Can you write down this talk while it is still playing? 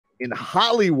in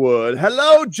Hollywood.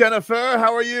 Hello, Jennifer.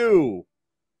 How are you?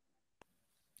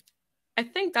 I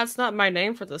think that's not my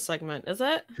name for this segment, is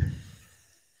it?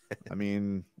 I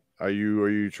mean, are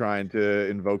you trying to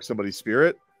invoke somebody's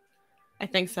spirit? I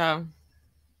think so.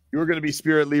 You were going to be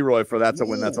Spirit Leroy for That's a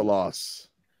Win, That's a Loss.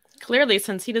 Clearly,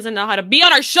 since he doesn't know how to be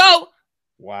on our show.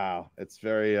 Wow. It's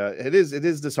very, it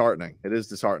is disheartening. It is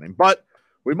disheartening, but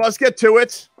we must get to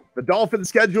it. The Dolphins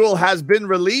schedule has been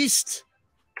released.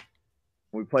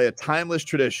 We play a timeless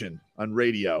tradition on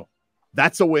radio.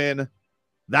 That's a win.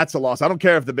 That's a loss. I don't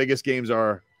care if the biggest games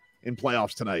are in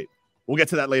playoffs tonight. We'll get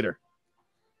to that later.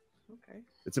 Okay.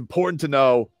 It's important to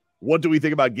know, what do we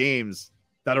think about games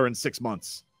that are in 6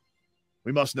 months?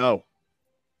 We must know.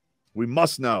 We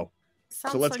must know.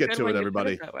 Sounds so let's get to it,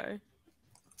 everybody. That way.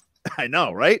 I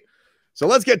know, right? So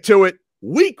let's get to it.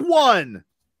 Week 1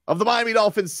 of the Miami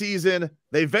Dolphins season.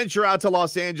 They venture out to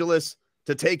Los Angeles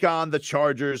to take on the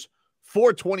Chargers.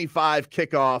 4:25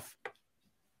 kickoff.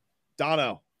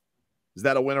 Dono, is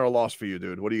that a win or a loss for you,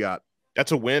 dude? What do you got?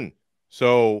 That's a win.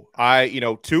 So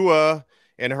Tua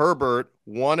and Herbert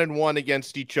 1-1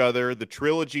 against each other. The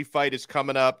trilogy fight is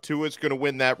coming up. Tua's going to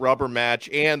win that rubber match,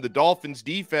 and the Dolphins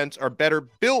defense are better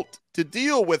built to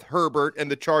deal with Herbert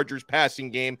and the Chargers passing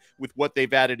game with what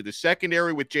they've added to the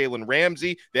secondary with Jalen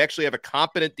Ramsey. They actually have a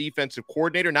competent defensive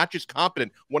coordinator, not just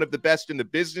competent, one of the best in the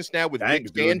business now with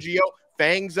Vic Fangio.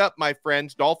 Fangs up, my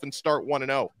friends. Dolphins start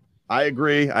 1-0. I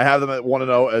agree. I have them at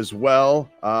 1-0 as well.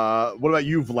 What about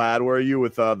you, Vlad? Where are you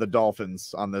with the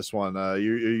Dolphins on this one? Are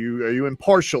you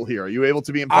impartial here? Are you able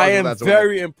to be impartial? I am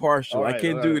very impartial. Right, I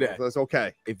can't do that. That's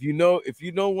okay. If you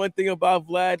know one thing about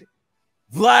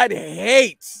Vlad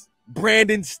hates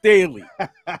Brandon Staley.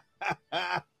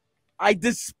 I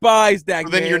despise that.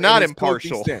 Well, then you're not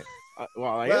impartial.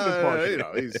 Well, I am impartial. You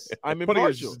know, I'm putting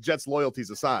impartial. his Jets loyalties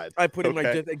aside. I put him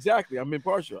like Jets. Exactly. I'm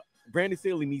impartial. Brandon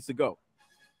Staley needs to go.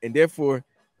 And therefore,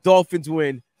 Dolphins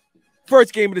win.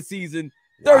 First game of the season,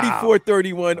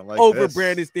 34-31 over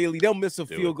Brandon Staley. They'll miss a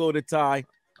field goal to tie.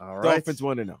 All right. Dolphins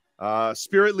 1-0.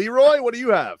 Spirit Leroy, what do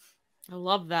you have? I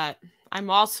love that.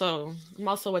 I'm also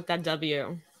with that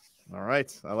W. All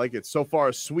right. I like it. So far,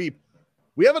 a sweep.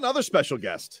 We have another special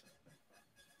guest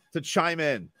to chime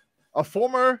in. A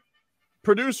former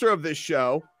producer of this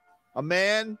show, a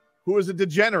man who is a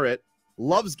degenerate,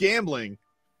 loves gambling.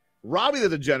 Robbie the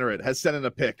Degenerate has sent in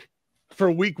a pick for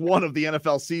week 1 of the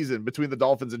NFL season between the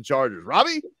Dolphins and Chargers.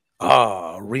 Robbie?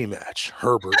 Rematch.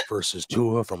 Herbert versus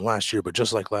Tua from last year, but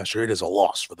just like last year, it is a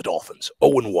loss for the Dolphins.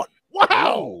 0-1.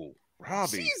 Wow.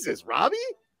 Robbie. Jesus, Robbie?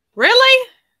 Really?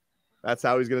 That's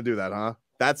how he's going to do that, huh?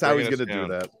 That's how he's going to do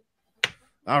that.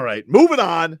 All right, moving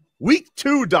on. Week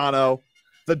 2, Dono.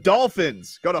 The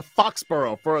Dolphins go to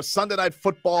Foxborough for a Sunday night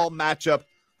football matchup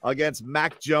against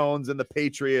Mac Jones and the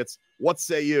Patriots. What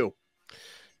say you?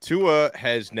 Tua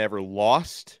has never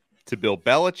lost to Bill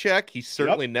Belichick. He's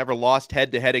certainly never lost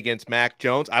head-to-head against Mac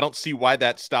Jones. I don't see why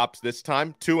that stops this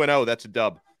time. 2-0, that's a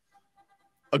dub.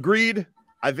 Agreed.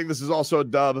 I think this is also a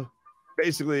dub,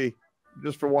 basically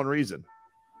just for one reason.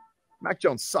 Mac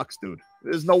Jones sucks, dude.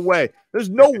 There's no way. There's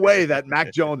no way that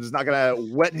Mac Jones is not going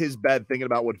to wet his bed thinking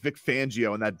about what Vic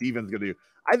Fangio and that defense is going to do.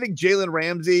 I think Jalen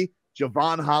Ramsey,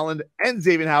 Javon Holland, and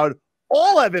Xavier Howard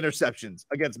all have interceptions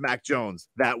against Mac Jones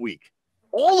that week.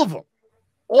 All of them.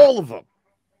 All of them.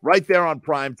 Right there on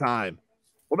prime time.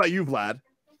 What about you, Vlad?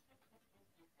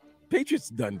 Patriots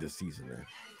done this season, man.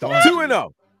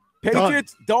 2-0.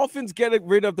 Patriots, done. Dolphins get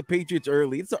rid of the Patriots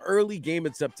early. It's an early game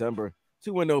in September.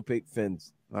 2-0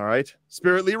 Fins. All right.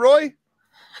 Spirit Leroy?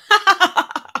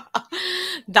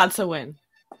 That's a win.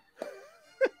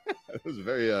 That was a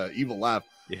very evil laugh.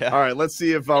 Yeah. All right, let's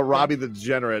see if Robbie the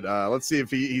Degenerate, let's see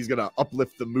if he's going to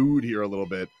uplift the mood here a little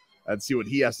bit and see what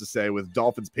he has to say with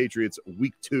Dolphins Patriots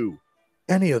week 2.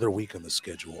 Any other week on the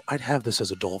schedule, I'd have this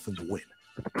as a Dolphins win.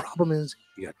 But the problem is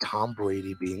you got Tom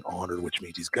Brady being honored, which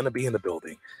means he's going to be in the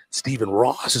building. Stephen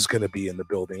Ross is going to be in the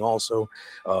building also.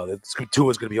 Tua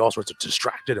is going to be all sorts of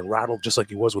distracted and rattled, just like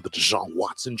he was with the Deshaun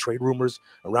Watson trade rumors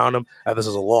around him. I have this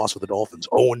as a loss for the Dolphins,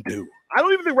 0-2. I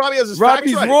don't even think Robbie has his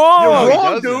Robbie's facts right. wrong. You're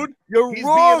wrong, dude. You're He's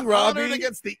wrong, being Robbie. honored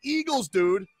against the Eagles,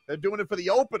 dude. They're doing it for the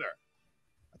opener,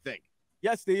 I think.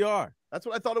 Yes, they are. That's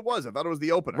what I thought it was. I thought it was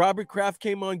the opener. Robert Kraft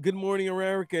came on Good Morning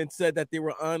America and said that they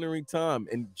were honoring Tom.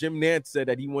 And Jim Nantz said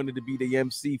that he wanted to be the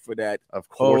MC for that. Of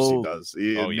course he does.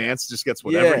 Nantz just gets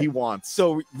whatever he wants.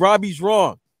 So Robbie's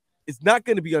wrong. It's not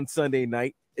going to be on Sunday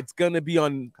night. It's going to be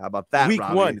on How about that, week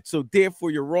Robbie? 1. So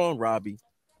therefore, you're wrong, Robbie.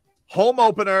 Home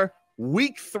opener,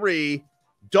 week 3,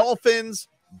 Dolphins,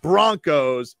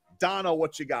 Broncos. Dono,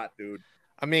 what you got, dude?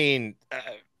 I mean,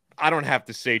 I don't have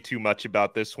to say too much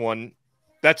about this one.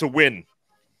 That's a win.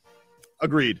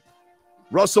 Agreed.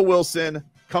 Russell Wilson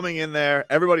coming in there.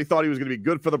 Everybody thought he was going to be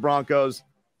good for the Broncos.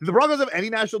 Do the Broncos have any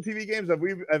national TV games?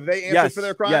 Have they answered for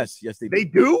their crimes? Yes, they do. They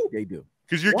do? They do.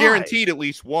 Because you're Why? guaranteed at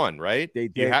least one, right? They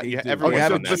do. Everyone's Okay,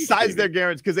 so on that. besides their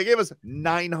guarantees, because they gave us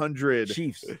 900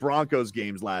 Chiefs Broncos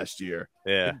games last year.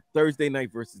 Yeah. Thursday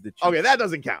night versus the Chiefs. Okay, that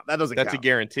doesn't count. That's a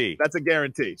guarantee. That's a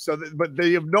guarantee. So, but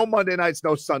they have no Monday nights,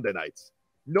 no Sunday nights.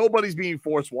 Nobody's being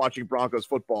forced watching Broncos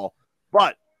football,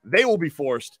 but they will be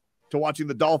forced to watching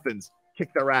the Dolphins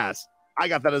kick their ass. I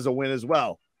got that as a win as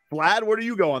well. Vlad, where do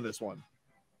you go on this one?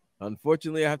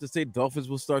 Unfortunately, I have to say Dolphins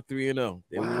will start 3-0.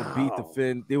 They will beat the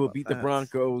Finn. They will beat the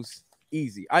Broncos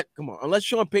easy. Come on, unless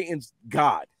Sean Payton's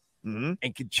God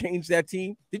and can change that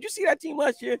team. Did you see that team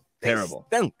last year? Terrible.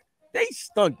 They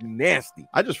stunk nasty.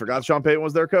 I just forgot Sean Payton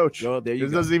was their coach. Oh, there you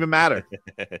It go. doesn't even matter.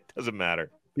 It doesn't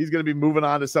matter. He's going to be moving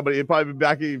on to somebody. He'll probably be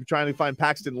back trying to find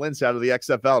Paxton Lynch out of the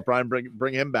XFL. Probably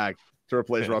bring him back to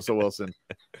replace Russell Wilson.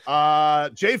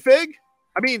 Jay Fig?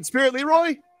 I mean, Spirit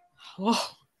Leroy?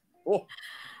 Oh,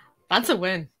 that's a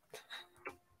win.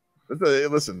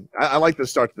 Listen, I like the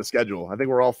start to the schedule. I think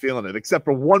we're all feeling it, except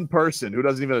for one person who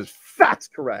doesn't even have his facts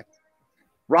correct.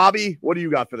 Robbie, what do you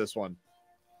got for this one?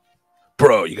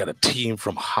 Bro, you got a team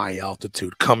from high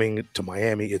altitude coming to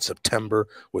Miami in September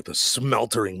with a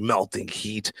melting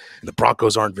heat, and the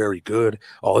Broncos aren't very good.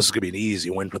 Oh, this is going to be an easy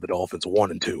win for the Dolphins,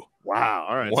 1-2. Wow.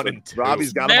 All right. 1-2.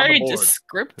 Robbie's got him on the Very board.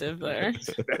 descriptive there.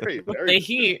 very The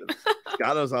Heat.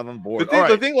 Got us on the board.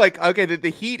 The thing, like, okay, the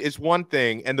Heat is one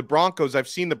thing, and the Broncos, I've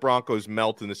seen the Broncos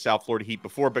melt in the South Florida Heat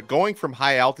before, but going from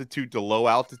high altitude to low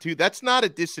altitude, that's not a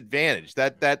disadvantage.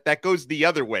 That goes the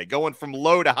other way. Going from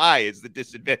low to high is the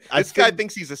disadvantage. This guy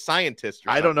thinks he's a scientist.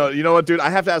 I don't know. You know what, dude?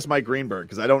 I have to ask Mike Greenberg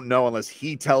because I don't know unless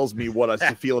he tells me what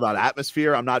I feel about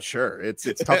atmosphere. I'm not sure. It's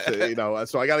tough to,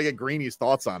 so I got to get Greeny's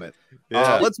thoughts on it.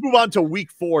 Yeah. Let's move on to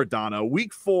week 4, Donna.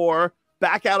 Week 4,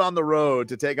 back out on the road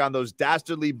to take on those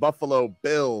dastardly Buffalo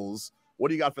Bills. What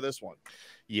do you got for this one?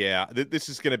 Yeah, this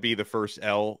is going to be the first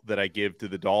L that I give to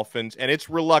the Dolphins, and it's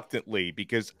reluctantly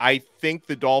because I think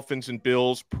the Dolphins and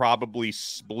Bills probably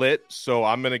split, so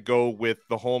I'm going to go with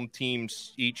the home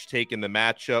teams each taking the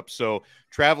matchup. So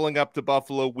traveling up to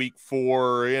Buffalo week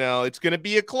 4, it's going to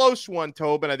be a close one,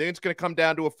 Tobin. I think it's going to come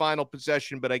down to a final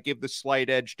possession, but I give the slight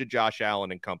edge to Josh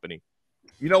Allen and company.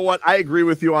 You know what? I agree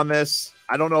with you on this.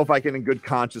 I don't know if I can in good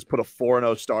conscience put a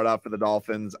 4-0 start out for the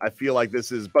Dolphins. I feel like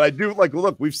this is, but I do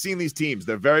look, we've seen these teams.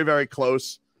 They're very, very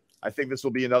close. I think this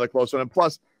will be another close one. And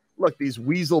plus, look, these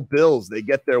Weasel Bills, they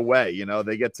get their way.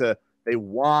 They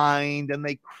whined and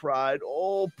they cried.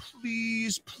 Oh,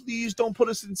 please don't put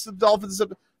us into the Dolphins.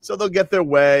 So they'll get their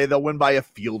way. They'll win by a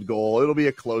field goal. It'll be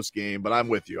a close game, but I'm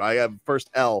with you. I have first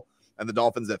L and the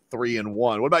Dolphins at 3-1.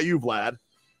 What about you, Vlad?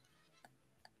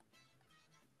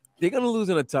 They're going to lose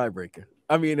in a tiebreaker.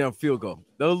 I mean, a field goal.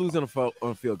 They'll lose on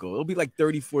a field goal. It'll be like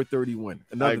 34-31.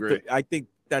 I agree. I think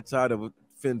that's how the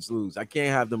Finns lose. I can't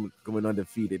have them going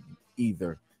undefeated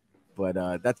either. But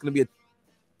that's going to be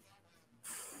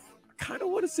I kind of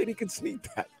want to say they can sneak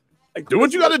that. Do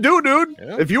what you got to do, dude.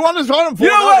 Yeah. If you want to start them 4-0,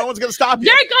 no one's going to stop you.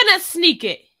 You're going to sneak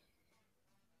it.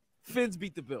 Finns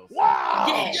beat the Bills.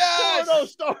 Wow. Yes. 4-0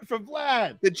 start from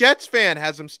Vlad. The Jets fan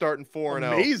has them starting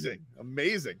 4-0.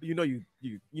 Amazing. You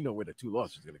know where the 2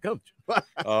 losses are going to come to.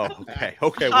 Oh, okay.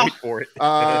 Okay, wait for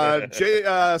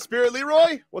it. Spirit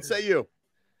Leroy, what say you?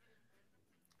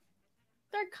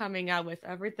 They're coming out with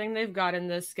everything they've got in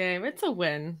this game. It's a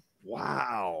win.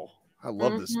 Wow. I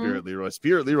love the Spirit Leroy.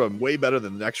 Spirit Leroy way better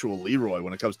than the actual Leroy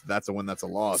when it comes to that's a win, that's a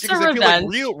loss. Because I feel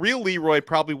like real Leroy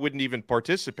probably wouldn't even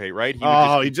participate, right?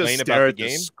 He'd just stare at the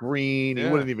screen. Yeah.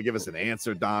 He wouldn't even give us an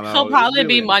answer, Donna. He'll probably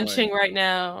be munching right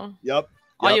now. Yep.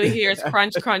 All you hear is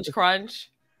crunch, crunch,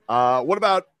 crunch. What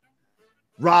about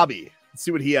Robbie? Let's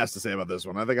see what he has to say about this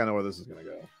one. I think I know where this is going to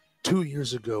go. 2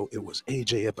 years ago, it was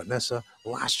AJ Epinesa.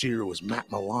 Last year, it was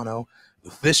Matt Milano.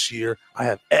 This year, I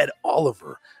have Ed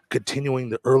Oliver continuing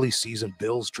the early season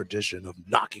Bills tradition of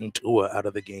knocking Tua out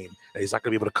of the game. And he's not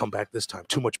going to be able to come back this time.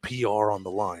 Too much PR on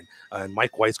the line. And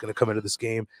Mike White's going to come into this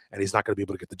game, and he's not going to be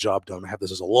able to get the job done. I have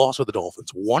this as a loss for the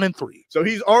Dolphins, 1-3. So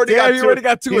he's already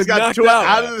got Tua. He's got Tua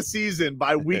out of the season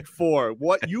by week 4.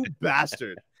 What, you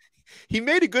bastard. He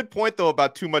made a good point, though,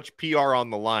 about too much PR on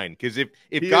the line. Because if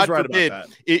God forbid,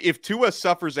 if Tua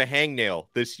suffers a hangnail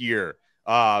this year,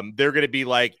 they're going to be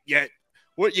like, yeah,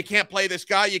 what, you can't play this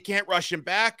guy, you can't rush him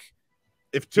back.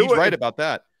 If Tua, he's right about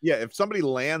that. Yeah, if somebody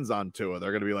lands on Tua,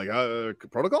 they're going to be like,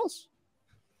 protocols?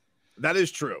 That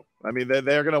is true. I mean,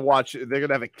 they're going to watch, they're going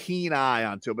to have a keen eye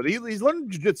on Tua, but he's learning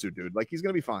jiu-jitsu, dude. Like, he's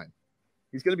going to be fine.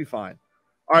 He's going to be fine.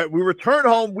 All right, we return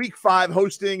home week 5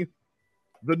 hosting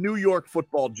the New York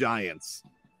Football Giants.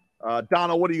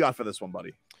 Donald, what do you got for this one,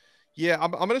 buddy? Yeah,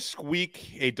 I'm going to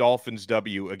squeak a Dolphins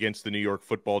W against the New York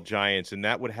Football Giants, and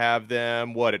that would have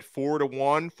them at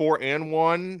 4-1,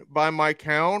 4-1 by my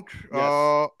count.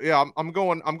 Yes. Yeah, I'm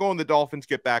going the Dolphins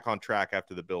get back on track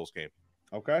after the Bills game.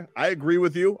 Okay, I agree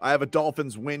with you. I have a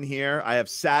Dolphins win here. I have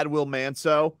sad Will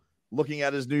Manso looking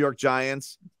at his New York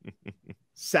Giants.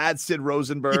 Sad Sid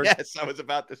Rosenberg. Yes, I was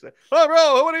about to say. Oh,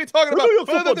 bro, what are you talking about?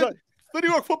 The New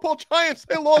York Football Giants,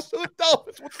 they lost to the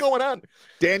Dolphins. What's going on?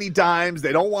 Danny Dimes,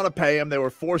 they don't want to pay him. They were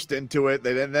forced into it.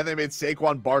 Then they made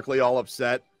Saquon Barkley all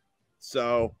upset.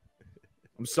 So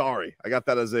I'm sorry. I got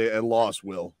that as a loss,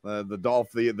 Will. The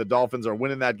Dolphins are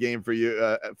winning that game for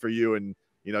you, and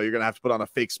you're going to have to put on a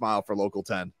fake smile for Local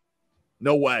 10.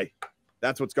 No way.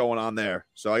 That's what's going on there.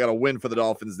 So I got a win for the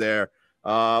Dolphins there.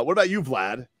 What about you,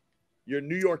 Vlad? Your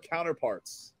New York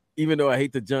counterparts. Even though I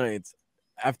hate the Giants,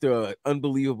 after an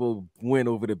unbelievable win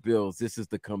over the Bills, this is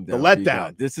the come down. The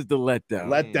letdown. This is the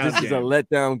letdown. This is a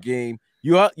letdown game.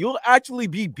 You'll actually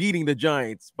be beating the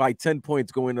Giants by 10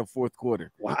 points going in the fourth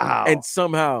quarter. Wow. And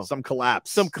somehow some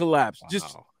collapse. Wow.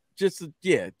 Just a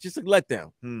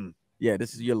letdown. Yeah,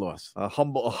 this is your loss. A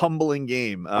humbling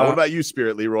game. What about you,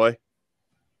 Spirit Leroy?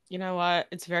 You know what?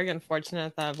 It's very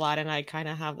unfortunate that Vlad and I kind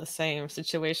of have the same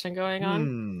situation going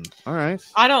on. All right.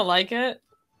 I don't like it.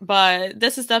 But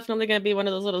this is definitely going to be one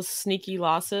of those little sneaky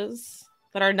losses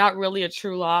that are not really a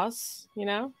true loss,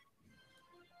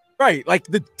 Right. Like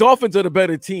the Dolphins are the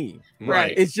better team.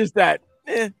 Right. It's just that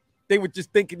they were just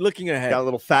looking ahead. Got a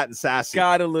little fat and sassy.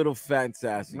 All Maybe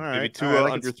right. Tua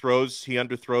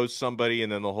underthrows somebody,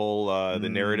 and then the whole the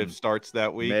narrative starts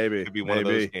that week. Maybe. It could be one of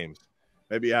those games.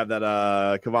 Maybe you have that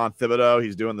Kevon Thibodeau.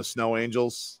 He's doing the Snow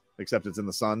Angels, except it's in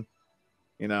the sun.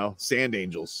 Sand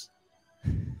Angels.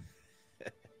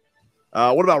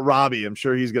 What about Robbie? I'm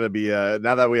sure he's going to be,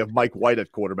 now that we have Mike White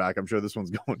at quarterback, I'm sure this one's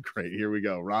going great. Here we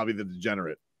go. Robbie the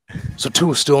Degenerate. So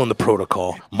Tua is still in the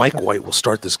protocol. Mike White will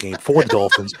start this game for the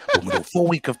Dolphins. We'll do a full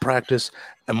week of practice.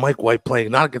 And Mike White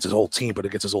playing not against his old team, but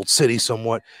against his old city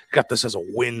somewhat. Got this as a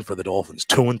win for the Dolphins,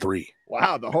 2-3.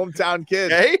 Wow, the hometown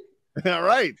kid. Hey? All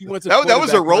right. That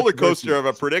was a roller coaster of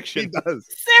a prediction. He does.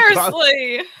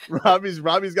 Seriously.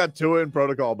 Robbie's got Tua in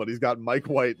protocol, but he's got Mike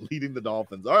White leading the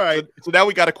Dolphins. All right. So now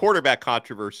we got a quarterback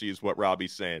controversy is what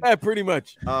Robbie's saying. Yeah, pretty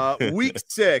much. Week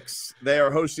 6, they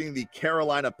are hosting the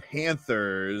Carolina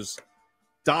Panthers.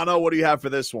 Dono, what do you have for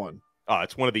this one?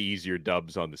 It's one of the easier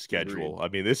dubs on the schedule. Agreed. I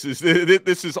mean,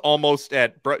 this is almost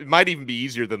it might even be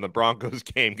easier than the Broncos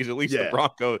game because at least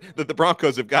the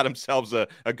Broncos have got themselves a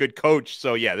good coach.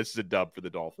 So yeah, this is a dub for the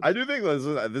Dolphins. I do think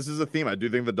this is a theme. I do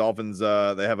think the Dolphins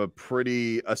they have a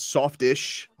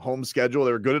softish home schedule.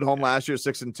 They were good at home last year,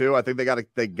 6-2. I think they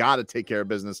got to take care of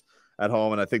business at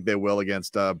home, and I think they will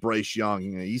against Bryce Young.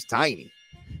 He's tiny.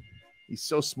 He's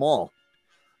so small.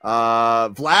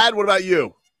 Vlad, what about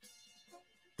you?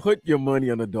 Put your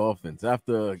money on the Dolphins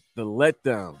after the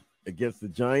letdown against the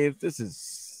Giants. This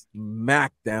is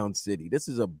smackdown city. This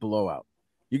is a blowout.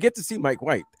 You get to see Mike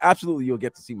White. Absolutely, you'll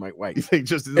get to see Mike White. You think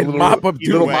just a little mop-up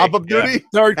duty?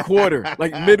 Third quarter,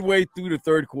 like midway through the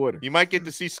third quarter. You might get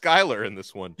to see Skylar in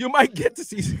this one. You might get to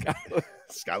see Skylar.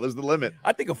 Skylar's the limit.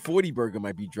 I think a 40 burger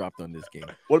might be dropped on this game.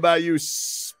 What about you,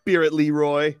 Spirit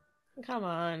Leroy? Come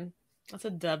on. That's a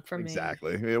dub for me.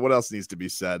 Exactly. I mean, what else needs to be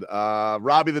said?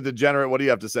 Robbie the Degenerate, what do you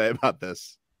have to say about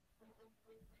this?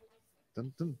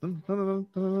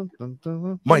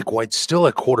 Mike White's still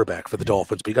at quarterback for the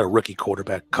Dolphins, but you got a rookie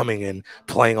quarterback coming in,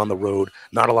 playing on the road.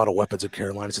 Not a lot of weapons at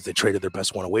Carolina since they traded their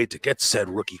best one away to get said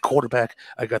rookie quarterback.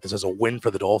 I got this as a win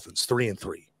for the Dolphins,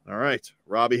 3-3. All right.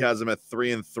 Robbie has them at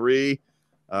 3-3.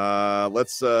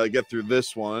 Let's get through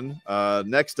this one.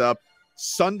 Next up,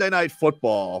 Sunday Night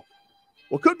Football.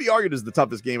 What could be argued as the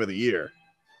toughest game of the year.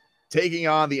 Taking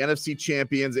on the NFC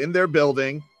champions in their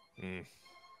building.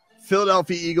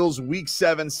 Philadelphia Eagles, Week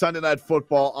 7, Sunday Night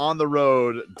Football on the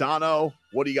road. Dono,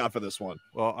 what do you got for this one?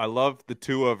 Well, I love the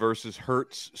Tua versus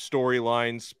Hurts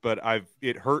storylines, but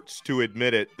it hurts to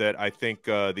admit it that I think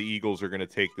the Eagles are going to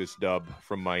take this dub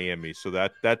from Miami. So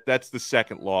that's the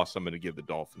second loss I'm going to give the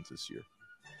Dolphins this year.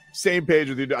 Same page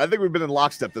with you. I think we've been in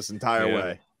lockstep this entire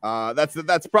way.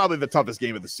 That's probably the toughest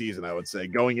game of the season, I would say.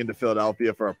 Going into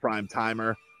Philadelphia for a prime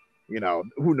timer,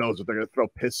 who knows what they're going to throw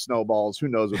piss snowballs? Who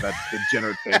knows what that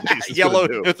degenerate fan base is yellow?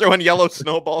 Do. They're throwing yellow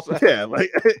snowballs. Yeah, like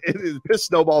it is piss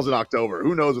snowballs in October.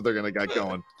 Who knows what they're going to get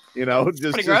going?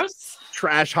 Just gross.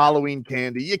 Trash Halloween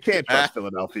candy. You can't trust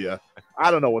Philadelphia. I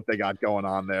don't know what they got going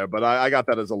on there, but I got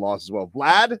that as a loss as well.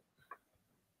 Vlad,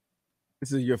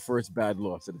 this is your first bad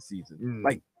loss of the season.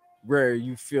 Like where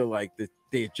you feel like that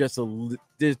they just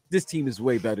this team is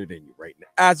way better than you right now.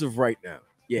 As of right now,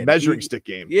 Yeah, measuring stick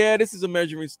game. Yeah, this is a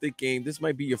measuring stick game. This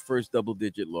might be your first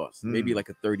double-digit loss. Maybe like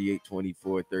a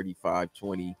 38-24,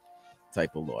 35-20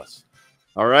 type of loss.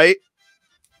 All right.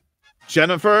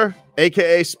 Jennifer,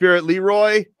 a.k.a. Spirit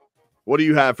Leroy, what do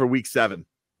you have for week 7?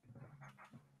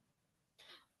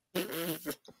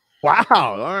 Wow.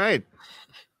 All right.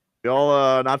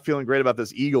 Y'all not feeling great about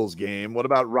this Eagles game. What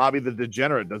about Robbie the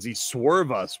Degenerate? Does he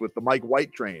swerve us with the Mike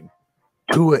White train?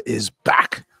 Tua is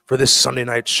back for this Sunday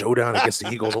night showdown against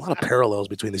the Eagles. A lot of parallels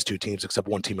between these two teams, except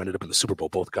one team ended up in the Super Bowl.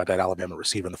 Both got that Alabama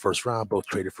receiver in the first round. Both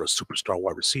traded for a superstar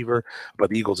wide receiver, but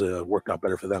the Eagles worked out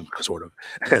better for them, sort of.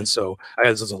 And so I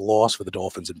guess it's a loss for the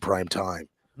Dolphins in prime time,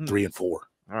 3-4. All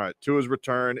right. Tua's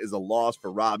return is a loss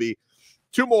for Robbie.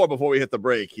 2 more before we hit the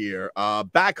break here.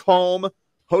 Back home,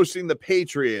 hosting the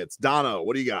Patriots. Dono,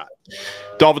 what do you got?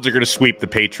 Dolphins are going to sweep the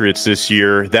Patriots this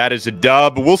year. That is a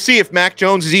dub. We'll see if Mac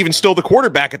Jones is even still the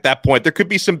quarterback at that point. There could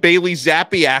be some Bailey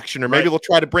Zappi action, or maybe they'll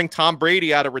try to bring Tom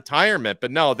Brady out of retirement.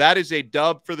 But no, that is a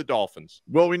dub for the Dolphins.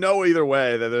 Well, we know either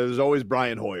way that there's always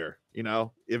Brian Hoyer. You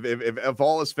know, if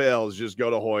all this fails, just go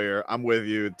to Hoyer. I'm with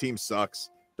you. The team sucks.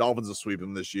 Dolphins will sweep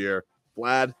them this year.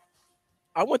 Vlad?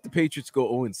 I want the Patriots to go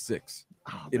 0-6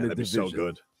 in the that'd be so division.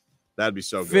 good. That'd be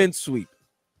so good. Fin sweep.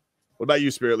 What about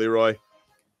you, Spirit Leroy?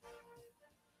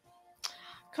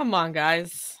 Come on,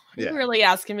 guys. Are Yeah. you really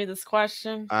asking me this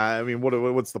question? I mean,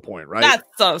 what's the point, right? That's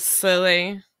so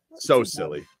silly. So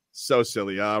silly. So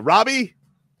silly. Robbie?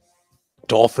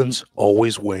 Dolphins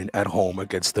always win at home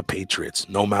against the Patriots,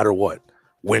 no matter what.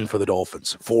 Win for the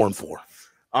Dolphins, 4-4.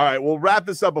 All right, we'll wrap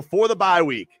this up before the bye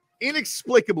week.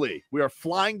 Inexplicably, we are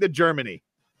flying to Germany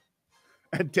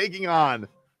and taking on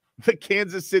the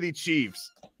Kansas City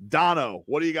Chiefs. Dono,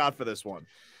 what do you got for this one?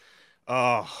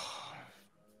 Oh,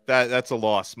 that's a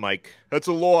loss, Mike. That's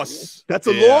a loss. That's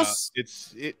a loss?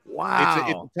 Wow.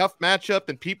 It's a tough matchup,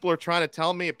 and people are trying to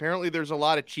tell me apparently there's a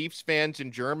lot of Chiefs fans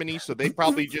in Germany, so they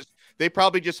probably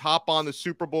just hop on the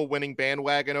Super Bowl winning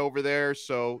bandwagon over there.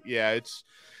 So yeah,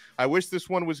 I wish this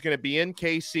one was going to be in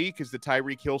KC because the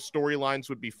Tyreek Hill storylines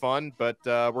would be fun, but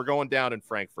we're going down in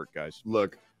Frankfurt, guys.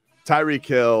 Look, Tyreek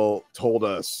Hill told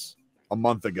us a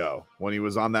month ago when he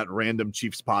was on that random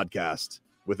Chiefs podcast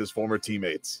with his former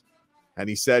teammates, and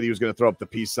he said he was going to throw up the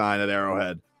peace sign at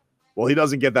Arrowhead. Well, he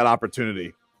doesn't get that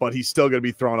opportunity, but he's still going to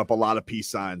be throwing up a lot of peace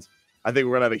signs. I think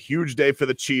we're going to have a huge day for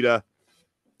the Cheetah.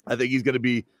 I think he's going to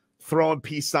be throwing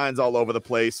peace signs all over the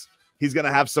place. He's going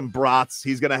to have some brats.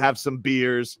 He's going to have some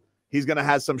beers. He's going to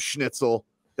have some schnitzel.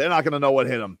 They're not going to know what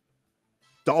hit him.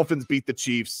 Dolphins beat the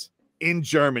Chiefs in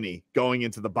Germany going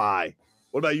into the bye.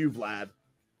 What about you, Vlad?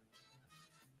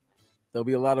 There'll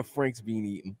be a lot of Franks being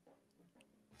eaten.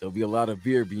 There'll be a lot of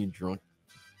beer being drunk.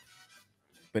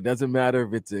 But it doesn't matter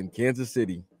if it's in Kansas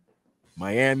City,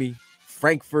 Miami,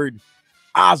 Frankfurt,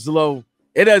 Oslo.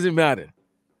 It doesn't matter.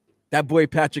 That boy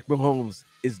Patrick Mahomes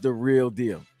is the real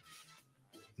deal.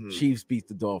 Chiefs beat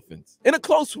the Dolphins in a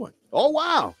close one. Oh,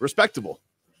 wow. Respectable.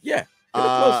 Yeah, in a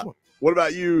close one. What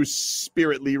about you,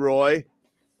 Spirit Leroy?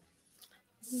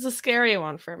 This is a scary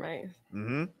one for me.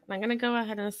 Mm-hmm. I'm going to go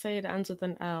ahead and say it ends with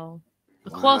an L. A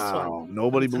close one.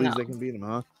 Nobody believes they can beat him,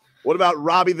 huh? What about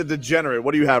Robbie the Degenerate?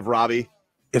 What do you have, Robbie?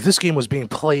 If this game was being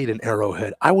played in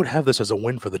Arrowhead, I would have this as a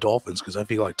win for the Dolphins because I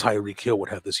feel like Tyreek Hill would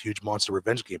have this huge monster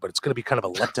revenge game, but it's going to be kind of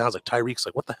a letdown. It's like Tyreek's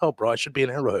like, what the hell, bro? I should be in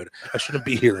Arrowhead. I shouldn't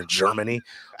be here in Germany.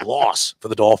 Loss for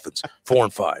the Dolphins,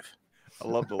 4-5. I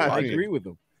love the I line. agree with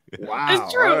him. Wow.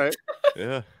 It's true. All right.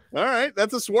 Yeah. All right.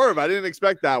 That's a swerve. I didn't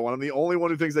expect that one. I'm the only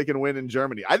one who thinks they can win in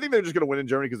Germany. I think they're just going to win in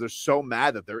Germany because they're so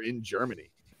mad that they're in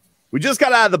Germany. We just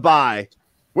got out of the bye.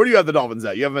 Where do you have the Dolphins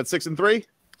at? You have them at 6-3?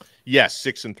 Yes,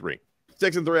 6-3.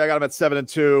 6-3. I got them at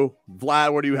 7-2.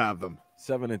 Vlad, where do you have them?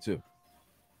 7-2.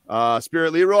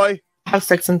 Spirit Leroy? I have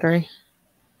 6-3.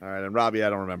 All right, and Robbie, I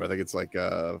don't remember. I think it's like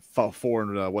 4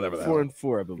 and whatever.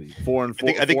 4-4, I believe.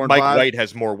 4-4. I think four and Mike five. White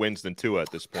has more wins than Tua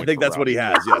at this point. I think that's what he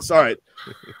has. Yes. All right.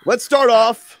 Let's start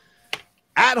off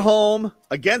at home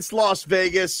against Las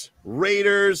Vegas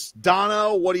Raiders.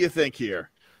 Dono, what do you think here?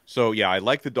 So, yeah, I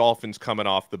like the Dolphins coming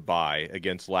off the bye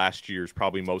against last year's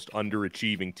probably most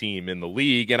underachieving team in the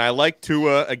league. And I like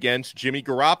Tua against Jimmy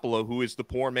Garoppolo, who is the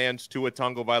poor man's Tua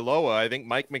Tagovailoa. I think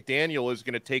Mike McDaniel is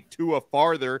going to take Tua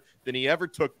farther than he ever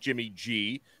took Jimmy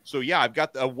G. So, yeah, I've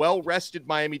got a well-rested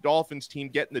Miami Dolphins team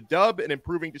getting the dub and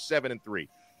improving to 7-3.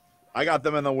 I got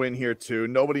them in the win here, too.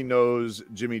 Nobody knows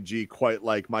Jimmy G quite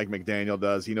like Mike McDaniel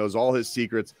does. He knows all his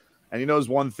secrets, and he knows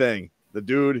one thing. The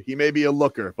dude, he may be a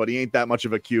looker, but he ain't that much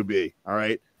of a QB, all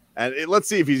right? And let's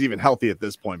see if he's even healthy at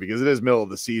this point because it is middle of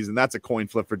the season. That's a coin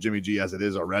flip for Jimmy G as it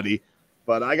is already.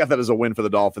 But I got that as a win for the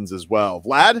Dolphins as well.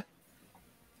 Vlad?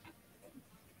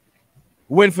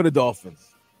 Win for the Dolphins.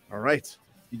 All right.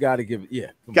 You got to give it.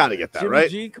 Yeah. Got to get that, Jimmy right?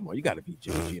 G, come on. You got to beat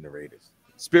Jimmy G and the Raiders.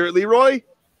 Spirit Leroy?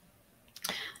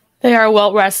 They are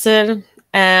well rested,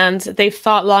 and they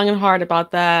thought long and hard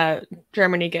about that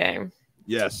Germany game.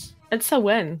 Yes. It's a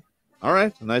win. All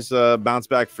right. Nice bounce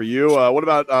back for you. What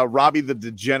about Robbie the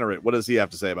Degenerate? What does he have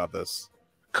to say about this?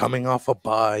 Coming off a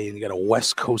bye, and you got a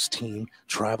West Coast team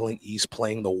traveling east,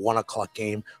 playing the 1 o'clock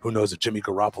game. Who knows if Jimmy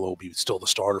Garoppolo will be still the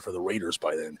starter for the Raiders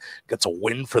by then? Gets a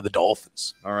win for the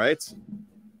Dolphins. All right.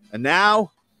 And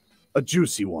now, a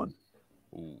juicy one.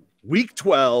 Week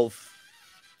 12,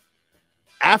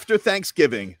 after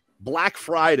Thanksgiving, Black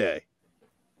Friday,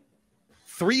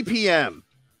 3 p.m.,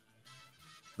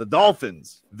 the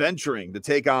Dolphins venturing to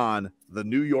take on the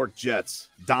New York Jets.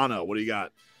 Donna, what do you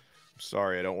got?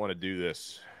 Sorry, I don't want to do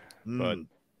this, but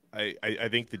I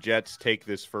think the Jets take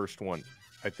this first one.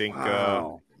 I think,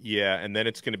 yeah, and then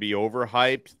it's going to be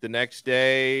overhyped the next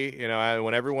day. You know,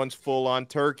 when everyone's full on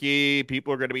turkey,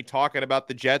 people are going to be talking about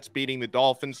the Jets beating the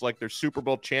Dolphins like they're Super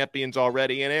Bowl champions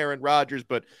already and Aaron Rodgers,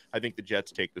 but I think the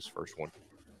Jets take this first one.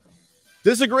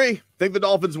 Disagree. Think the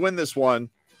Dolphins win this one.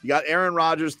 You got Aaron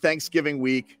Rodgers Thanksgiving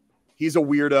week. He's a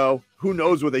weirdo. Who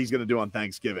knows what he's going to do on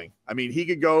Thanksgiving? I mean, he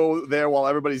could go there while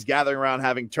everybody's gathering around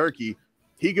having turkey.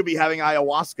 He could be having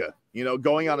ayahuasca, you know,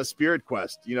 going on a spirit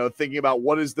quest, you know, thinking about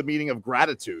what is the meaning of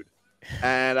gratitude.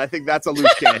 And I think that's a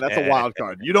loose cannon. That's a wild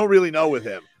card. You don't really know with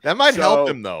him. That might help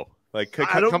him, though. Like,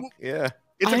 yeah.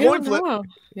 It's a coin flip. Yeah.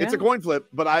 It's a coin flip,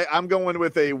 but I'm going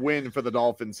with a win for the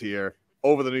Dolphins here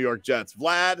over the New York Jets.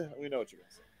 Vlad, we know what you're going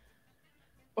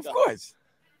to say. Of course.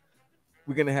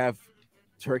 We're going to have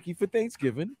turkey for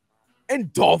Thanksgiving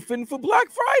and dolphin for Black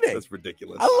Friday. That's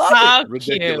ridiculous. I love it.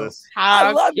 Ridiculous.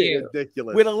 I love it.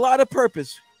 Ridiculous. With a lot of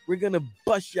purpose, we're going to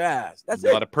bust your ass. That's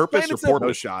it. A lot of purpose or porpoise?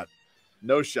 No shot.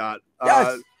 No shot.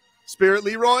 Yes. Spirit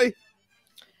Leroy?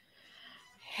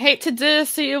 Hate to do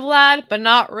this to you, Vlad, but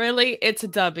not really. It's a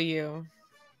W.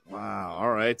 Wow.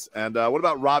 All right. And what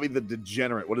about Robbie the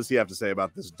Degenerate? What does he have to say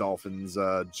about this Dolphins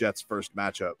Jets first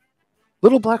matchup?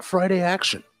 Little Black Friday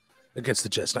action against the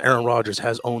Jets. Now, Aaron Rodgers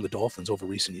has owned the Dolphins over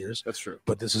recent years. That's true.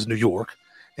 But this is New York,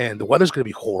 and the weather's going to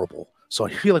be horrible. So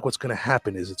I feel like what's going to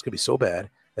happen is it's going to be so bad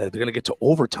that they're going to get to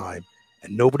overtime,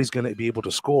 and nobody's going to be able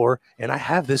to score. And I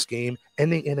have this game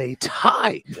ending in a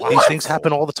tie. What? These things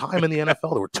happen all the time in the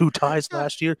NFL. There were 2 ties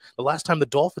last year. The last time the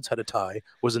Dolphins had a tie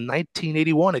was in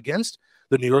 1981 against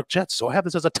the New York Jets. So I have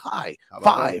this as a tie.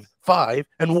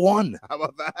 5-5-1. How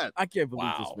about that? I can't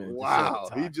believe this, man. Wow.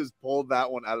 He just pulled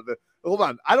that one out of the... Hold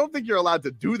on. I don't think you're allowed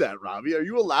to do that, Robbie. Are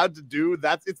you allowed to do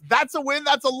that? That's a win.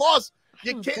 That's a loss.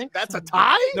 You can't. That's a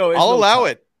tie? No, I'll allow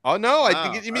it. Oh, no.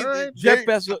 I think you mean right. Jeff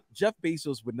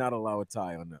Bezos would not allow a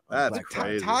tie on that. That's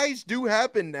crazy. Ties do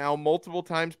happen now multiple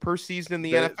times per season in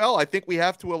the NFL. I think we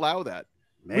have to allow that.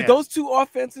 Man. With those 2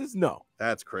 offenses, no.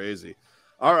 That's crazy.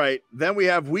 All right. Then we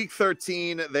have week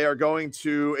 13. They are going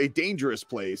to a dangerous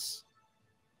place.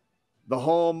 The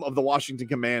home of the Washington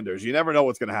Commanders. You never know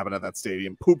what's going to happen at that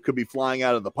stadium. Poop could be flying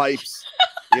out of the pipes.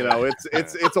 You know,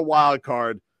 it's a wild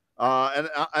card. And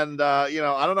you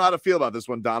know, I don't know how to feel about this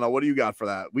one, Donna. What do you got for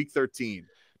that? Week 13.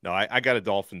 No, I got a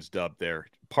Dolphins dub there.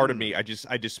 Part of me, I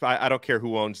don't care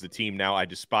who owns the team now. I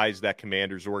despise that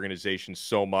Commanders organization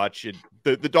so much.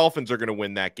 The Dolphins are going to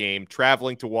win that game.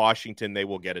 Traveling to Washington, they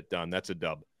will get it done. That's a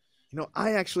dub. You know,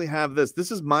 I actually have this.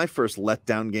 This is my first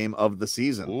letdown game of the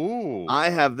season. Ooh. I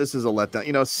have this as a letdown.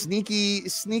 You know, sneaky,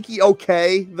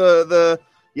 okay. You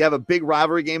have a big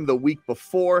rivalry game the week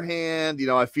beforehand. You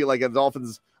know, I feel like the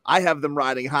Dolphins, I have them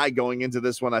riding high going into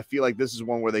this one. I feel like this is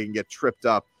one where they can get tripped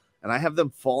up. And I have them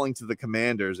falling to the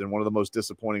Commanders in one of the most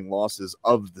disappointing losses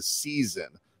of the season.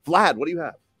 Vlad, what do you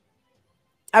have?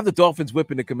 I have the Dolphins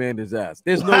whipping the Commanders' ass.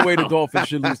 There's no way the Dolphins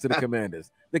should lose to the Commanders.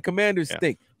 The Commanders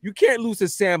stink. You can't lose to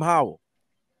Sam Howell.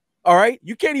 All right?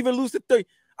 You can't even lose to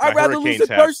I'd rather lose to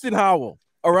Thurston Howell.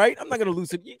 All right? I'm not going to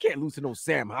lose it. You can't lose to no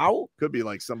Sam Howell. Could be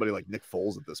like somebody like Nick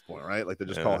Foles at this point, right? Like they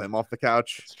just call him off the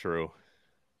couch. It's true.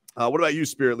 What about you,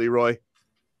 Spirit Leroy?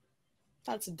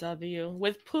 That's a W.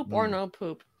 With poop or no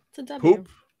poop. It's a W. Poop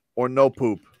or no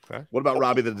poop. Okay. What about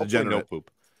Robbie the Degenerate? No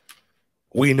poop.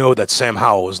 We know that Sam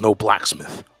Howell is no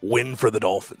blacksmith. Win for the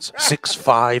Dolphins.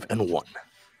 6-5-1.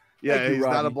 Yeah, he's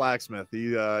not a blacksmith.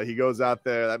 He goes out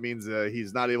there. That means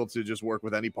he's not able to just work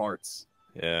with any parts.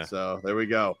 Yeah. So there we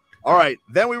go. All right.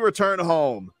 Then we return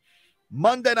home.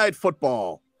 Monday Night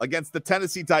Football against the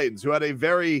Tennessee Titans, who had a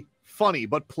very funny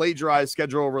but plagiarized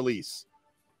schedule release.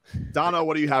 Donna,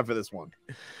 what do you have for this one?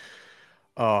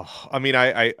 I mean,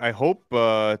 I hope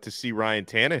to see Ryan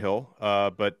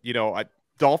Tannehill, but, you know,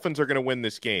 Dolphins are going to win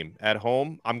this game. At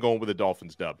home, I'm going with the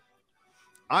Dolphins dub.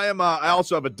 I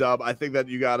also have a dub. I think that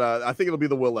you got. I think it'll be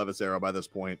the Will Levis era by this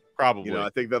point. Probably. I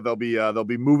think that they'll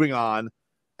be moving on,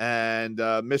 and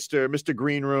Mr.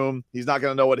 Green Room, he's not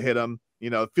gonna know what hit him.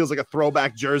 It feels like a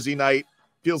throwback jersey night.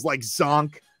 Feels like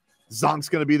Zonk. Zonk's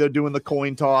gonna be there doing the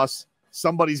coin toss.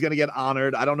 Somebody's gonna get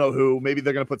honored. I don't know who. Maybe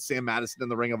they're gonna put Sam Madison in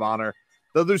the Ring of Honor.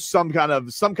 They'll do some kind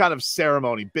of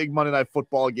ceremony. Big Monday Night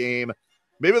Football game.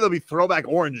 Maybe there'll be throwback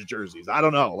orange jerseys. I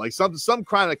don't know. Like some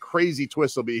kind of crazy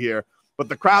twist will be here. But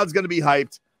the crowd's going to be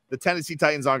hyped. The Tennessee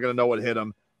Titans aren't going to know what hit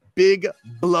them. Big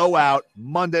blowout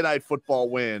Monday Night Football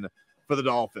win for the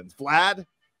Dolphins. Vlad?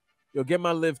 Get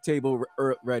my live table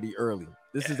ready early.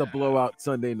 This is a blowout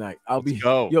Sunday night.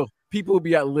 People will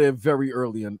be at live very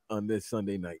early on this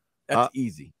Sunday night. That's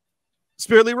easy.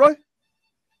 Spirit Leroy?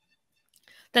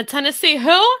 The Tennessee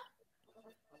who?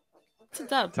 It's a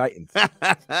dub. Titans.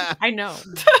 I know.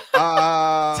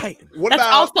 Titans. That's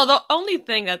also the only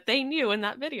thing that they knew in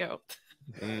that video.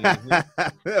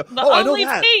 The only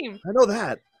team. I know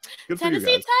that. Good for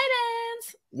Tennessee you guys.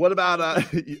 Titans. What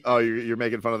about you're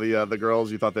making fun of the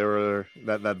girls? You thought they were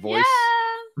that voice?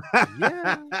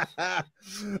 Yeah.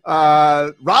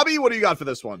 Robbie, what do you got for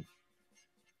this one?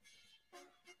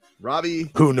 Robbie.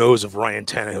 Who knows if Ryan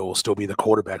Tannehill will still be the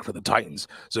quarterback for the Titans?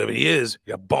 So if he is,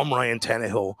 you got bum Ryan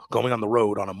Tannehill going on the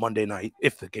road on a Monday night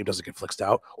if the game doesn't get flexed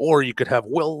out, or you could have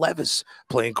Will Levis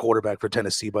playing quarterback for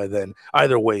Tennessee by then.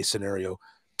 Either way scenario,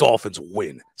 Dolphins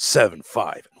win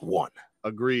 7-5-1.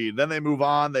 Agreed. Then they move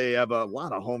on. They have a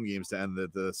lot of home games to end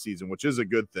the season, which is a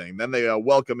good thing. Then they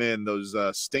welcome in those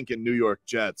stinking New York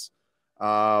Jets.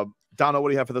 Donna, what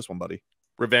do you have for this one, buddy?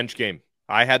 Revenge game.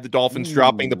 I had the Dolphins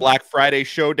dropping the Black Friday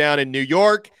showdown in New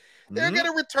York. They're going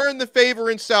to return the favor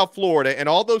in South Florida. And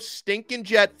all those stinking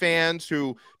Jet fans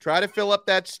who try to fill up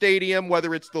that stadium,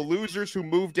 whether it's the losers who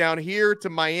move down here to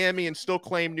Miami and still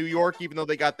claim New York, even though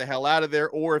they got the hell out of there,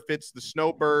 or if it's the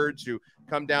Snowbirds who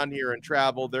come down here and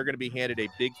travel, they're going to be handed a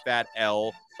big fat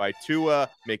L by Tua,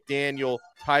 McDaniel,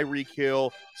 Tyreek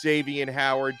Hill, Xavier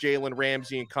Howard, Jalen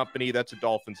Ramsey and company. That's a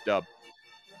Dolphins dub.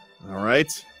 All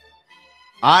right.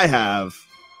 I have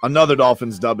another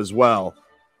Dolphins dub as well.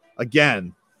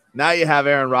 Again, now you have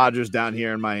Aaron Rodgers down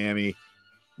here in Miami.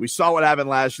 We saw what happened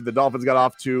last year. The Dolphins got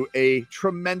off to a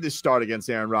tremendous start against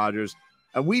Aaron Rodgers,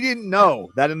 and we didn't know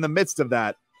that in the midst of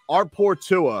that, our poor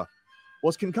Tua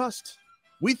was concussed.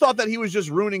 We thought that he was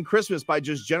just ruining Christmas by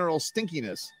just general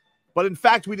stinkiness, but in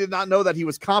fact, we did not know that he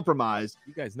was compromised.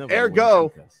 You guys know.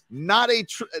 Ergo,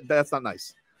 that's not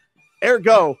nice.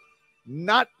 Ergo,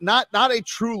 not a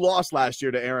true loss last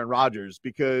year to Aaron Rodgers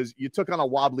because you took on a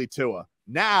wobbly Tua.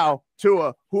 Now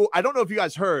Tua, who I don't know if you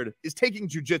guys heard, is taking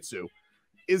jiu-jitsu,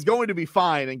 is going to be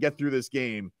fine and get through this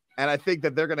game. And I think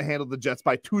that they're going to handle the Jets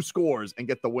by 2 scores and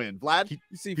get the win. Vlad?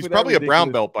 He's probably a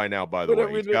brown belt by now, by the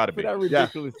way. He's got to be. For that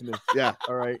ridiculousness. Yeah.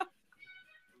 All right.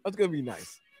 That's going to be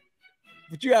nice.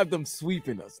 But you have them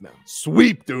sweeping us now.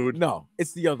 Sweep, dude. No,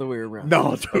 it's the other way around.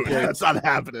 No, dude. Okay. That's not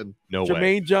happening. No way.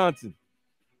 Jermaine Johnson.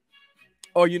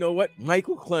 Oh, you know what?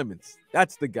 Michael Clemens.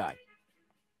 That's the guy.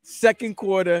 Second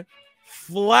quarter,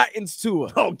 flattens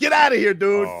Tua. Oh, get out of here,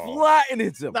 dude.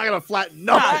 Flattens him. Not going to flatten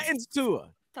nothing. Flattens Tua.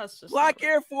 That's just Black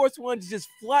Air Force One just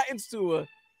flattens Tua.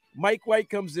 Mike White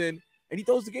comes in, and he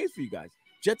throws the games for you guys.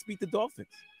 Jets beat the Dolphins.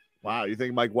 Wow, you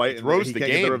think Mike White throws the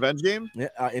can't game? Get the revenge game?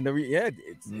 Yeah,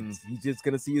 he's just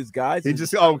gonna see his guys. He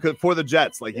just for the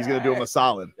Jets, like he's gonna do him a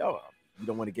solid. Oh, you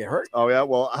don't want to get hurt. Oh yeah,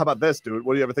 well, how about this, dude?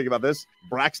 What do you ever think about this?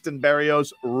 Braxton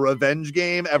Berrios revenge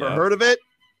game. Ever heard of it?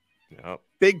 No.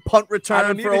 Big punt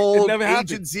return for old Agent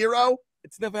happened. Zero.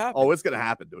 It's never happened. Oh, it's gonna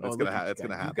happen, dude. It's gonna happen. It's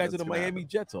gonna happen. You guys are the Miami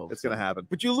Jets. It's gonna happen.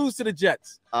 But you lose to the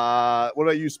Jets. What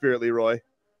about you, Spirit Leroy?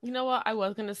 You know what? I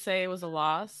was gonna say it was a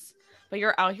loss, but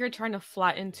you're out here trying to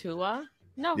flatten Tua.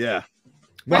 No. Yeah.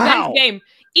 Revenge game.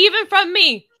 Even from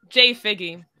me, Jay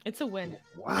Figgy. It's a win.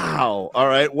 Wow. All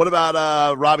right. What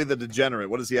about Robbie the Degenerate?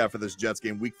 What does he have for this Jets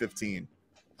game, Week 15?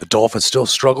 The Dolphins still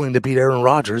struggling to beat Aaron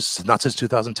Rodgers, not since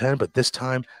 2010, but this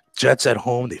time, Jets at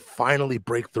home, they finally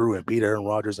break through and beat Aaron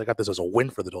Rodgers. I got this as a win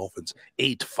for the Dolphins,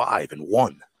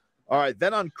 8-5-1. All right,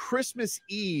 then on Christmas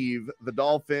Eve, the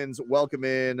Dolphins welcome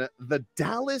in the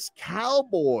Dallas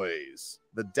Cowboys.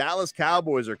 The Dallas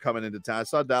Cowboys are coming into town.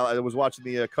 I was watching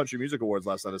the Country Music Awards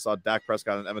last night. I saw Dak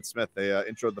Prescott and Emmitt Smith. They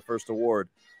introed the first award.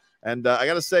 And I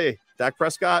got to say, Dak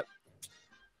Prescott,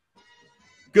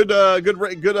 good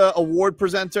award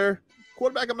presenter.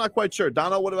 Quarterback, I'm not quite sure.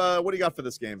 Donna, what do you got for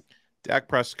this game? Dak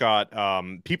Prescott,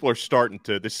 people are starting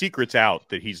to, the secret's out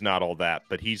that he's not all that,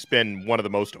 but he's been one of the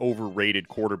most overrated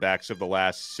quarterbacks of the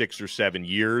last 6 or 7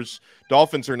 years.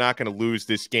 Dolphins are not going to lose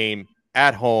this game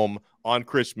at home on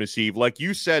Christmas Eve. Like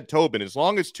you said, Tobin, as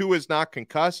long as Tua is not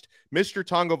concussed, Mr.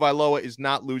 Tonga Vailoa is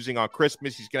not losing on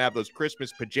Christmas. He's going to have those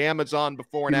Christmas pajamas on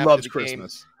before and after the game.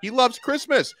 He loves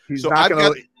Christmas. He's not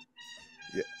going to.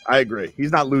 Yeah, I agree.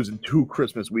 He's not losing 2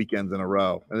 Christmas weekends in a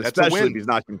row, and especially if he's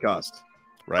not concussed.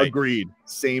 Right. Agreed.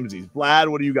 Samesies. Vlad,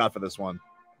 what do you got for this one?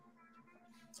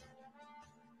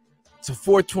 It's a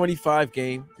 4:25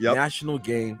 game, yep. National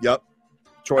game. Yep.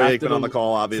 Troy Aikman on the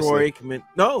call, obviously. Troy Aikman.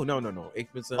 No.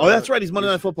 Aikman's. Oh, that's right. He's Monday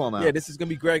Night Football now. Yeah, this is going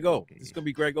to be Greg O.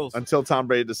 Until Tom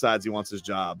Brady decides he wants his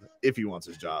job, if he wants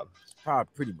his job.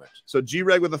 Pretty much. So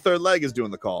G-Reg with the third leg is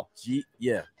doing the call.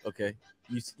 Yeah, okay.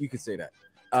 You could say that.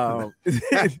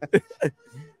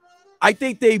 I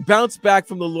think they bounced back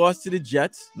from the loss to the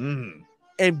Jets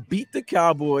and beat the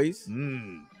Cowboys,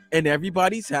 and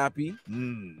everybody's happy.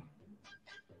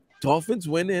 Dolphins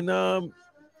win and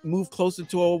move closer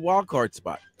to a wild card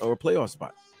spot or a playoff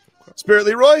spot. Spirit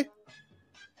Leroy?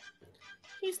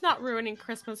 He's not ruining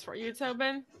Christmas for you,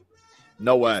 Tobin.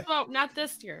 No way. Oh, not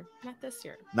this year. Not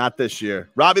this year.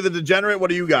 Robbie the Degenerate, what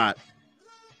do you got?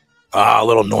 A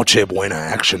little Noche Buena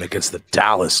action against the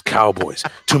Dallas Cowboys.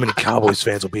 Too many Cowboys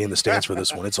fans will be in the stands for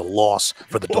this one. It's a loss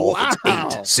for the Dolphins. Wow.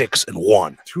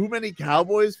 8-6-1. Too many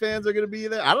Cowboys fans are going to be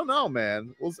there? I don't know,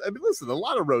 man. Well, I mean, listen, a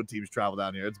lot of road teams travel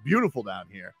down here. It's beautiful down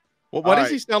here. Well, why does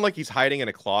he sound like he's hiding in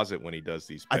a closet when he does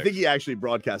these picks? I think he actually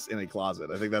broadcasts in a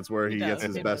closet. I think that's where he gets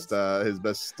his best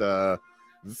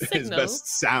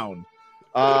sound.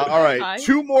 All right,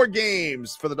 2 more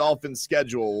games for the Dolphins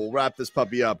schedule. We'll wrap this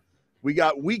puppy up. We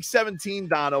got Week 17,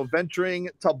 Dono, venturing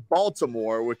to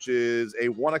Baltimore, which is a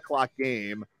 1:00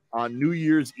 game on New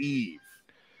Year's Eve.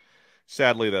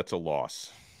 Sadly, that's a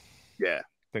loss. Yeah.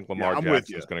 I think Lamar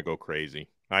Jackson is going to go crazy.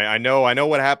 I know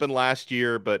what happened last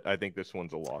year, but I think this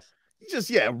one's a loss.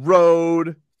 Just,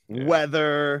 road,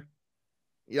 weather.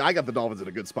 Yeah, I got the Dolphins in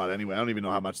a good spot anyway. I don't even know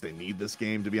how much they need this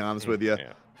game, to be honest with you.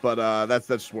 Yeah. But that's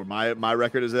just where my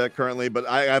record is at currently. But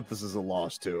I have this as a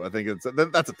loss, too. I think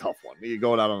that's a tough one. You're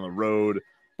going out on the road.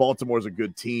 Baltimore's a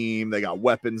good team. They got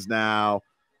weapons now.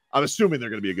 I'm assuming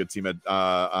they're going to be a good team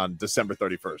on December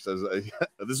 31st.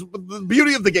 This is the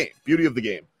beauty of the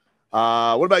game.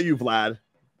 What about you, Vlad?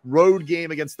 Road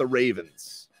game against the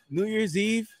Ravens. New Year's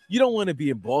Eve? You don't want to be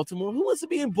in Baltimore. Who wants to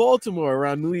be in Baltimore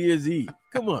around New Year's Eve?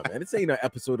 Come on, man. This ain't an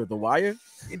episode of The Wire.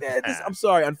 I'm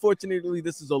sorry. Unfortunately,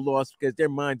 this is a loss because their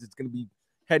minds is going to be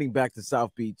heading back to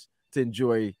South Beach to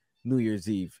enjoy New Year's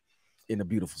Eve in a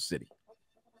beautiful city.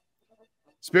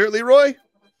 Spirit Leroy?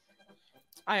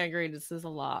 I agree. This is a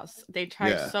loss. They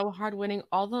tried so hard winning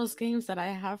all those games that I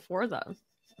have for them.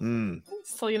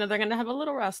 So, they're going to have a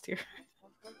little rest here.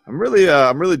 I'm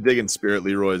really digging Spirit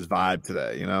Leroy's vibe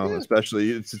today,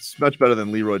 especially it's much better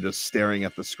than Leroy just staring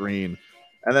at the screen.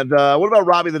 And then what about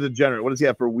Robbie the Degenerate? What does he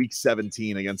have for Week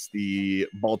 17 against the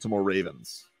Baltimore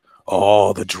Ravens?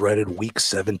 Oh, the dreaded Week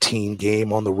 17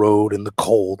 game on the road in the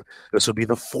cold. This will be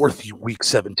the 4th Week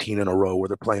 17 in a row where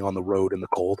they're playing on the road in the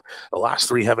cold. The last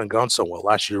 3 haven't gone so well.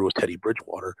 Last year was Teddy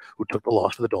Bridgewater, who took the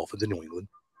loss for the Dolphins in New England.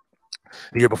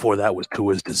 The year before that was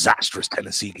Tua's disastrous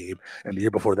Tennessee game, and the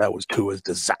year before that was Tua's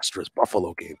disastrous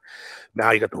Buffalo game.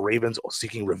 Now you got the Ravens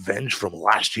seeking revenge from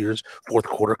last year's 4th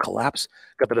quarter collapse.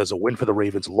 Got that as a win for the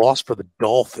Ravens, loss for the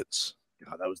Dolphins.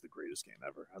 God, that was the greatest game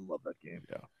ever. I love that game.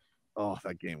 Yeah. Oh,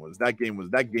 that game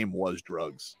was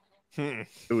drugs.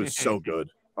 It was so good.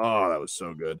 Oh, that was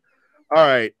so good. All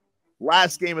right,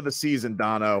 last game of the season,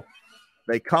 Dono.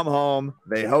 They come home.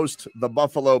 They host the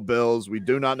Buffalo Bills. We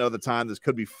do not know the time. This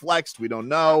could be flexed. We don't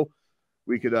know.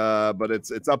 We could, but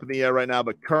it's up in the air right now.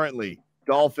 But currently,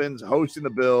 Dolphins hosting the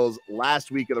Bills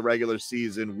last week of the regular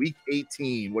season, Week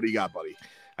 18. What do you got, buddy?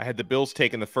 I had the Bills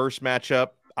taking the first matchup.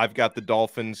 I've got the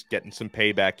Dolphins getting some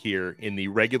payback here in the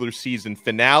regular season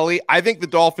finale. I think the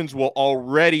Dolphins will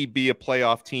already be a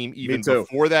playoff team even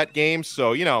before that game.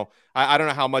 So, I don't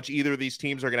know how much either of these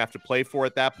teams are going to have to play for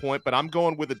at that point, but I'm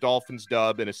going with the Dolphins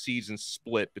dub and a season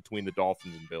split between the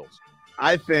Dolphins and Bills.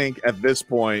 I think at this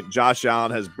point, Josh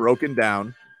Allen has broken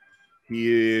down.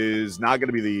 He is not going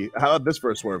to be how about this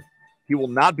for a swerve? He will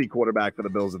not be quarterback for the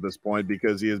Bills at this point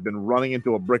because he has been running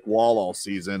into a brick wall all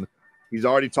season. He's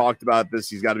already talked about this.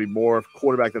 He's got to be more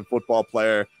quarterback than football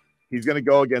player. He's going to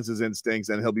go against his instincts,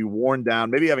 and he'll be worn down.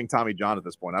 Maybe having Tommy John at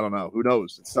this point. I don't know. Who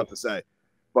knows? It's tough to say.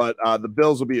 But the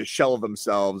Bills will be a shell of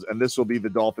themselves, and this will be the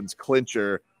Dolphins'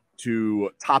 clincher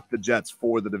to top the Jets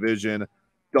for the division.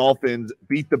 Dolphins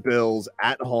beat the Bills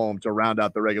at home to round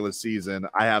out the regular season.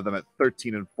 I have them at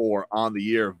 13-4 on the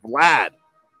year. Vlad.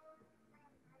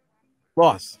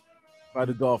 Loss by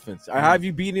the Dolphins. I have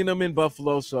you beating them in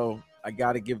Buffalo, so I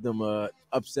got to give them a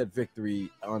upset victory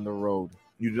on the road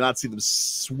You do not see them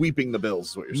sweeping the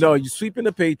Bills. Is what you're saying? No, you're sweeping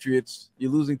the Patriots.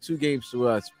 You're losing 2 games to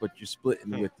us, but you're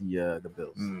splitting with the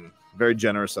Bills. Very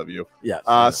generous of you.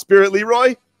 Yeah. Spirit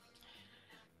Leroy.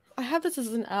 I have this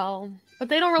as an L, but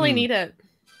they don't really need it.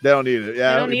 They don't need it.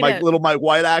 Yeah, little Mike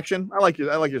White action. I like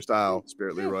your style,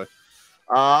 Spirit Leroy.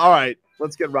 All right,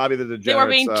 let's get Robbie the Degenerate. They were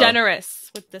being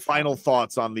generous with this. Final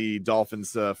thoughts on the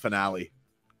Dolphins finale.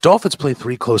 Dolphins played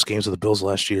 3 close games with the Bills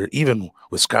last year, even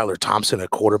with Skylar Thompson at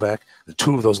quarterback. The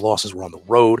 2 of those losses were on the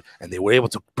road, and they were able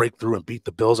to break through and beat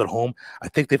the Bills at home. I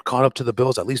think they've caught up to the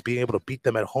Bills, at least being able to beat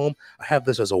them at home. I have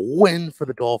this as a win for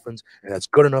the Dolphins, and that's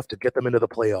good enough to get them into the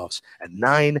playoffs at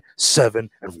 9-7-1.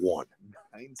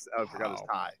 I forgot his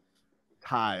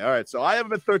tie. All right, so I have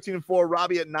him at 13-4.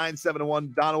 Robbie at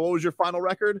 9-7-1. Donna, what was your final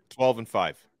record?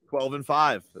 12-5.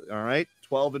 12-5. All right,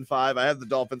 12-5. I have the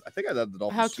Dolphins. I think I have the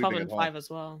Dolphins. I have 12-5 as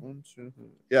well.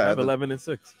 Yeah, I have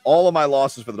 11-6. All of my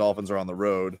losses for the Dolphins are on the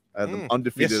road. I have them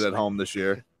undefeated at home this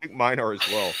year. I think mine are as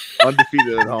well.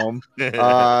 Undefeated at home.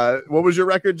 What was your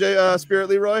record, Spirit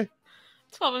Leroy?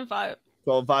 12-5.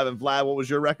 12-5. And Vlad, what was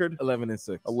your record?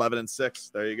 11-6.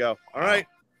 11-6. There you go. All right.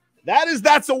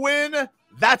 That's a win.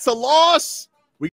 That's a loss.